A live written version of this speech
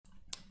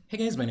Hey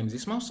guys, my name is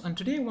Ismaus and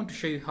today I want to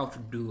show you how to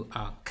do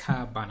a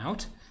car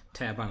burnout,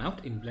 tire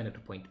burnout in Blender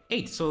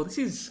 2.8. So this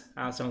is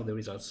some of the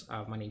results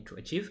I've managed to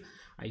achieve.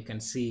 You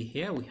can see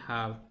here we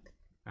have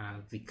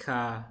the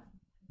car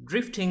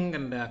drifting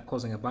and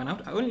causing a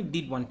burnout. I only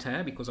did one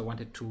tire because I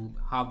wanted to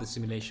have the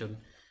simulation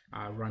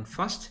run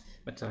fast,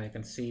 but you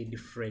can see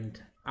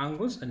different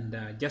angles and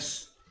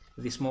just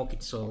the smoke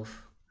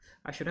itself.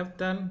 I should have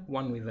done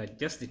one with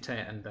just the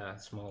tire and the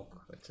smoke,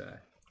 but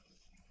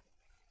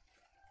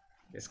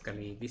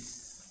basically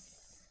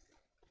this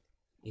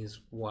is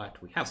what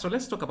we have. So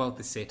let's talk about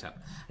the setup.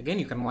 Again,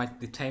 you can watch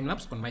the time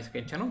lapse on my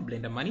second channel,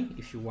 Blender Money,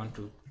 if you want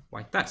to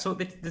watch that. So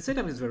the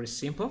setup is very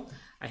simple.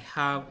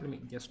 Let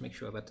me just make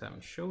sure that I'm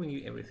showing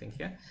you everything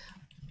here.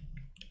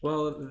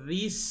 Well,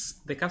 the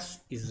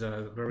cast is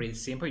very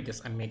simple. You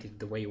just animate it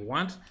the way you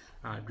want,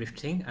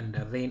 drifting, and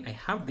then I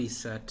have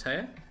this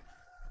tire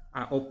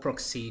or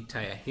proxy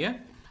tire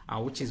here,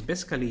 which is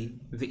basically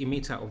the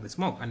emitter of the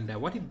smoke. And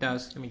what it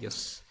does, let me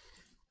just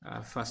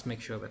first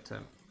make sure that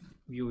I'm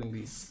viewing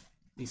this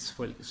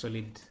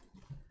solid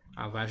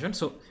version.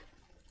 So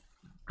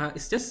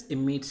it's just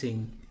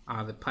emitting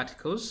the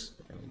particles.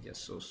 Let me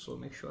just also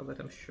make sure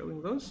that I'm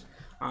showing those.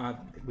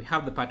 We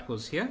have the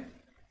particles here,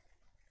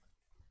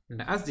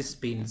 and as this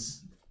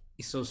spins,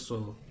 it's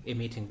also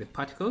emitting the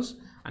particles,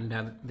 and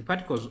the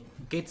particles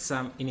get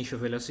some initial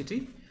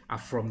velocity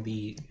from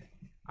the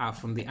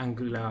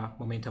angular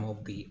momentum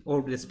of the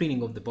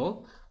spinning of the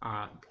ball,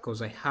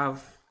 because I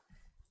have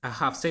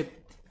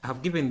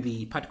given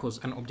the particles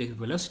an objective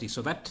velocity.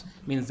 So that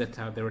means that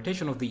the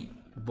rotation of the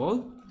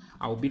ball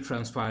will be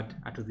transferred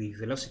to the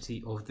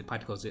velocity of the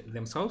particles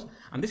themselves,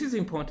 and this is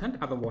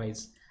important.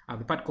 Otherwise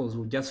the particles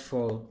will just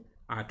fall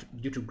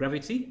due to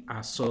gravity.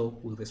 So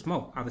will the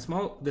smoke.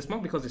 The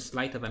smoke, because it's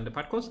lighter than the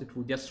particles, it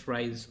will just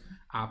rise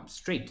up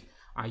straight.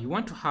 You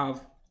want to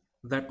have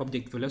that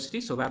object velocity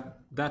so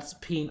that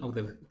spin of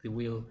the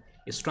wheel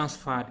is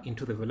transferred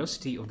into the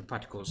velocity of the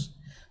particles.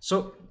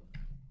 So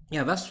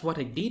yeah, that's what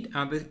I did.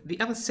 The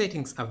other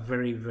settings are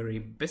very, very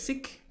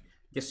basic.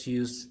 Just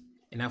use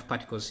enough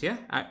particles here.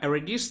 I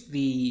reduced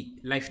the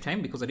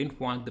lifetime because I didn't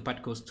want the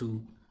particles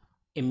to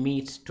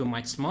emit too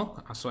much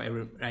smoke, so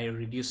I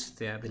reduced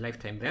the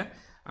lifetime there.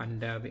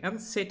 And the other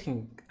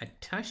setting I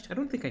touched, I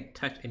don't think I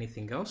touched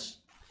anything else.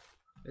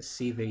 Let's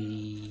see,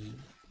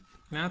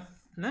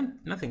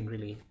 nothing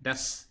really.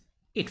 That's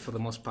it for the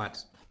most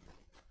part.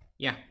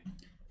 Yeah,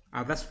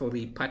 that's for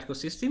the particle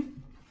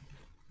system.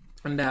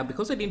 And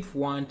because I didn't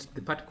want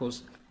the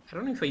particles, I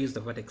don't know if I used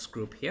the vertex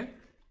group here.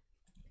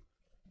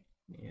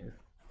 Yeah,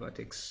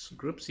 vertex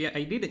groups. Yeah,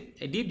 I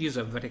did use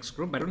a vertex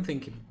group, but I don't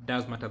think it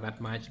does matter that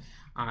much.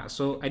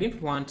 So I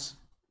didn't want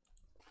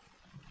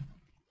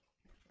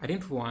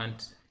actually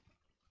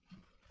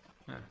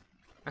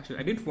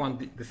I didn't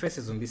want the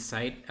faces on this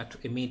side to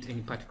emit any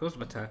particles,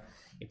 but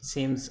it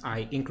seems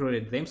I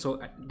included them,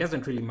 so it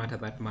doesn't really matter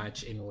that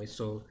much anyway.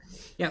 So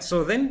yeah,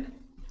 so then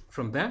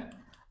from there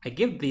I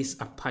give this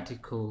a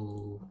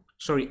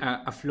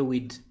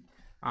fluid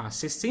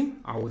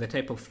system with a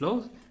type of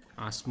flow,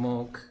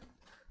 smoke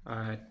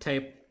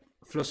type.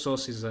 Flow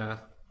source is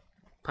a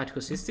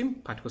particle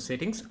system, particle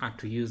settings are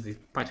to use the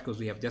particles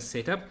we have just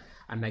set up,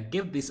 and I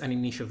give this an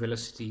initial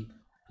velocity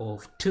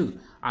of 2,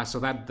 so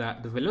that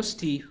the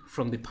velocity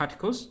from the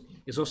particles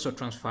is also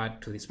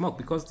transferred to the smoke,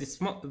 because the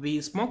smoke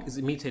is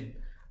emitted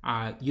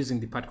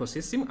using the particle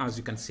system. As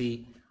you can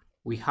see,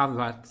 we have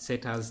that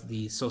set as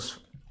the source,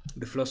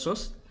 the flow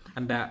source,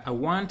 and I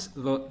want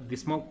the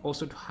smoke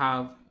also to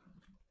have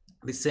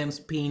the same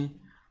spin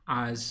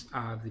as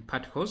the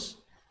particles,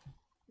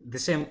 the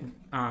same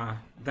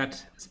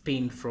that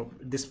spin from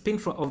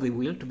of the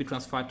wheel to be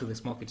transferred to the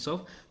smoke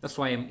itself. That's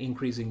why I'm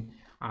increasing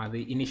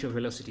the initial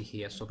velocity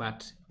here, so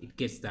that it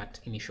gets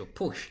that initial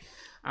push.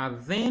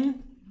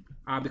 Then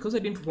because I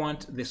didn't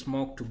want the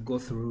smoke to go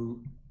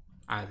through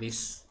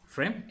this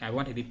frame, I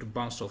wanted it to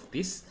bounce off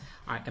this.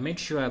 I made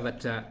sure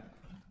that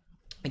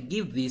I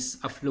give this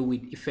a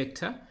fluid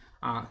effector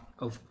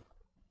of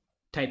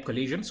type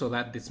collision, so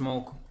that the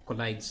smoke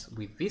collides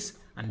with this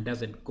and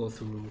doesn't go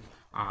through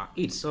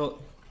it. So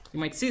you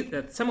might see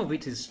that some of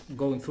it is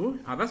going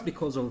through. That's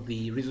because of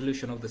the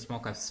resolution of the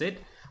smoke. I've said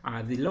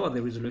the lower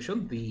the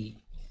resolution, the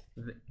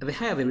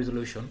higher the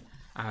resolution,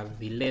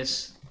 the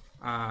less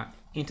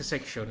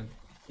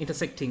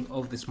intersecting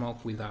of the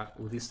smoke with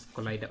this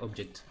collider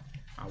object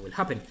will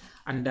happen.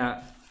 And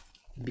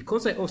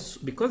because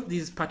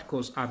these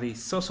particles are the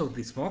source of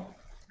the smoke,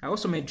 I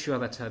also made sure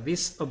that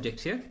this object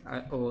here,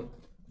 or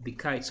the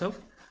car itself,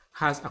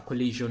 has a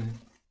collision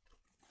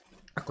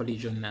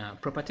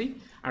property.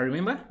 I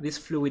remember this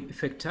fluid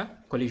effector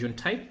collision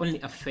type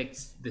only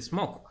affects the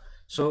smoke.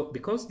 So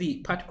because the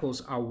particles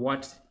are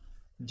what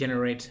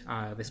generate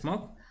the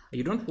smoke,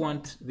 you don't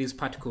want these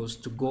particles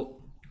to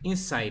go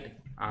inside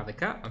the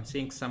car. I'm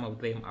seeing some of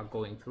them are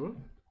going through.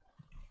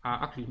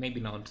 Actually, maybe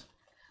not,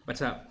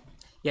 but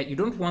yeah, you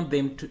don't want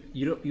them to.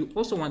 You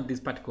also want these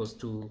particles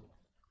to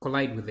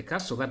collide with the car,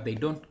 so that they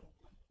don't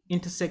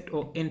intersect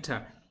or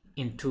enter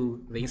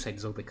into the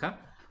insides of the car,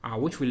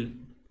 which will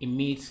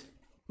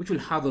which will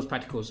have those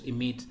particles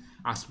emit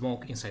a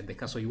smoke inside the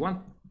car. So you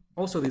want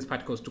also these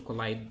particles to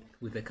collide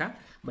with the car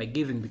by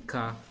giving the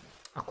car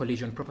a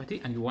collision property,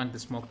 and you want the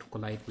smoke to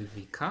collide with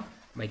the car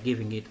by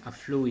giving it a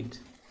fluid,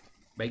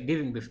 by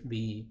giving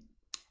the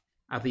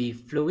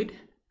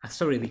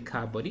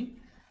car body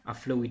a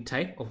fluid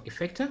type of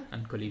effector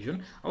and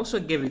collision. I also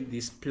gave it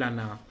this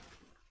planar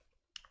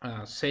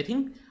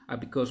setting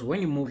because when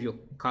you move your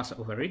cursor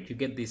over it, you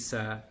get this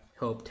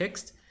help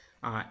text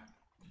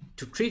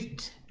to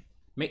treat,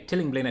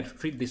 telling Blender to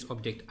treat this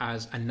object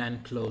as a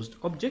non-closed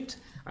object.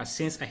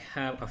 Since I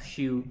have a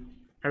few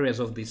areas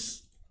of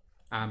this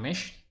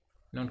mesh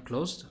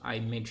non-closed, I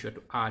made sure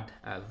to add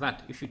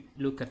that. If you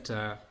look at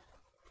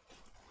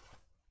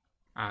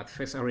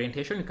face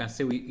orientation, you can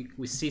see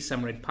we see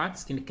some red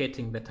parts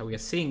indicating that we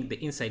are seeing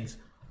the insides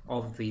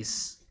of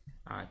this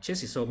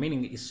chassis, so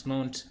meaning it's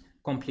not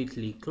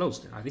completely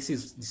closed. This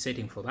is the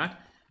setting for that,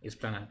 is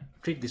planar.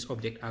 Treat this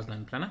object as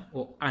non-planar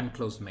or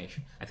unclosed mesh.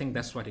 I think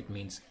that's what it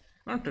means.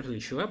 I'm not totally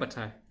sure, but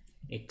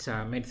it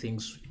made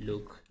things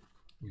look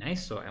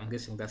nice, so I'm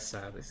guessing that's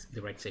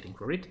the right setting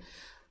for it.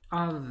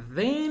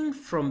 Then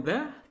from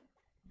there,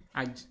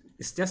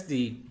 it's just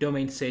the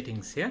domain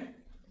settings here.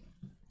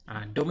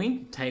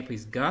 Domain type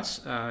is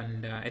gas,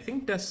 and I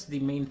think that's the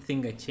main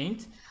thing I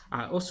changed.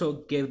 I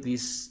also gave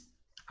this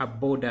a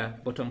border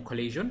bottom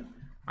collision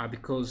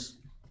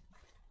because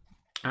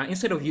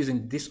instead of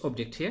using this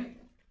object here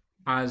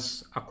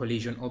as a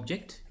collision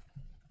object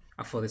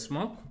for the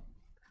smoke,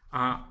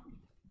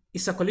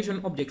 it's a collision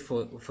object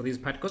for these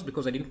particles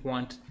because I didn't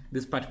want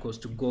these particles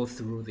to go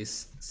through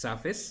this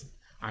surface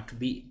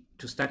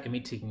to start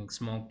emitting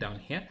smoke down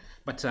here.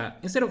 But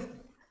instead of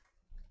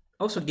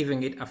also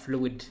giving it a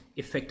fluid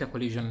effector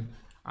collision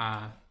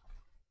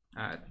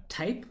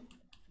type,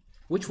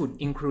 which would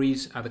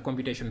increase the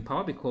computation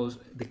power because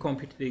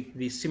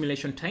the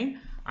simulation time,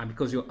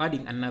 because you're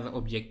adding another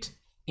object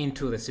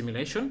into the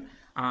simulation.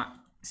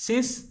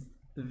 Since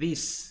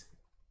this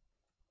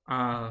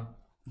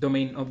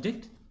domain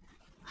object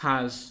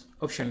has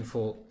option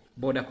for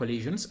border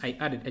collisions, I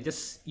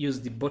just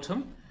used the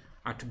bottom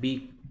to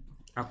be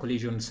a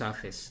collision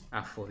surface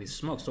for this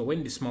smoke. So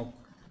when the smoke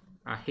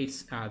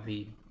hits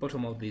the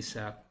bottom of this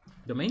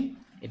domain,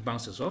 it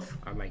bounces off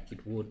like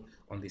it would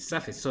on this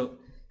surface. So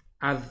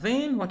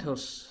then what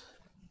else?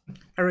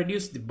 I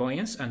reduced the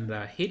buoyancy and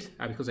the heat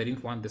because I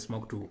didn't want the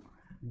smoke to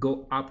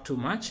go up too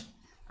much.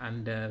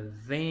 And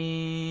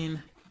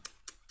then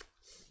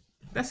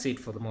that's it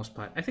for the most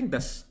part. I think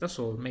that's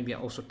all. Maybe I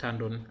also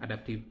turned on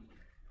adaptive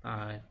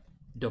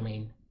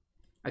domain.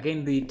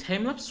 Again, the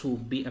time-lapse will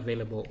be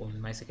available on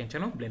my second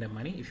channel, Blender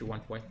Money, if you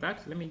want to watch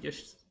that. Let me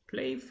just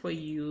play for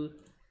you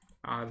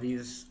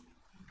these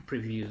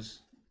previews.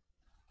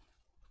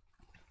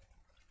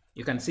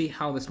 You can see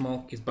how the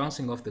smoke is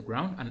bouncing off the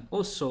ground and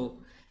also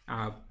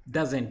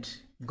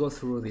doesn't go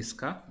through this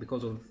car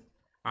because of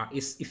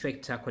its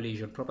effector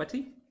collision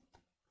property,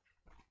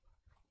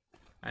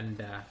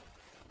 and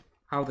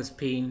how the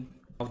spin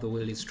of the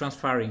wheel is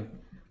transferring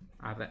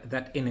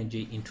that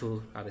energy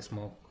into the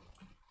smoke.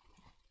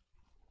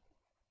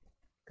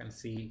 You can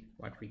see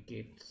what we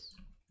get.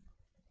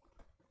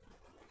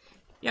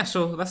 Yeah,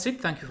 so that's it.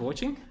 Thank you for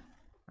watching.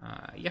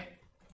 Yeah.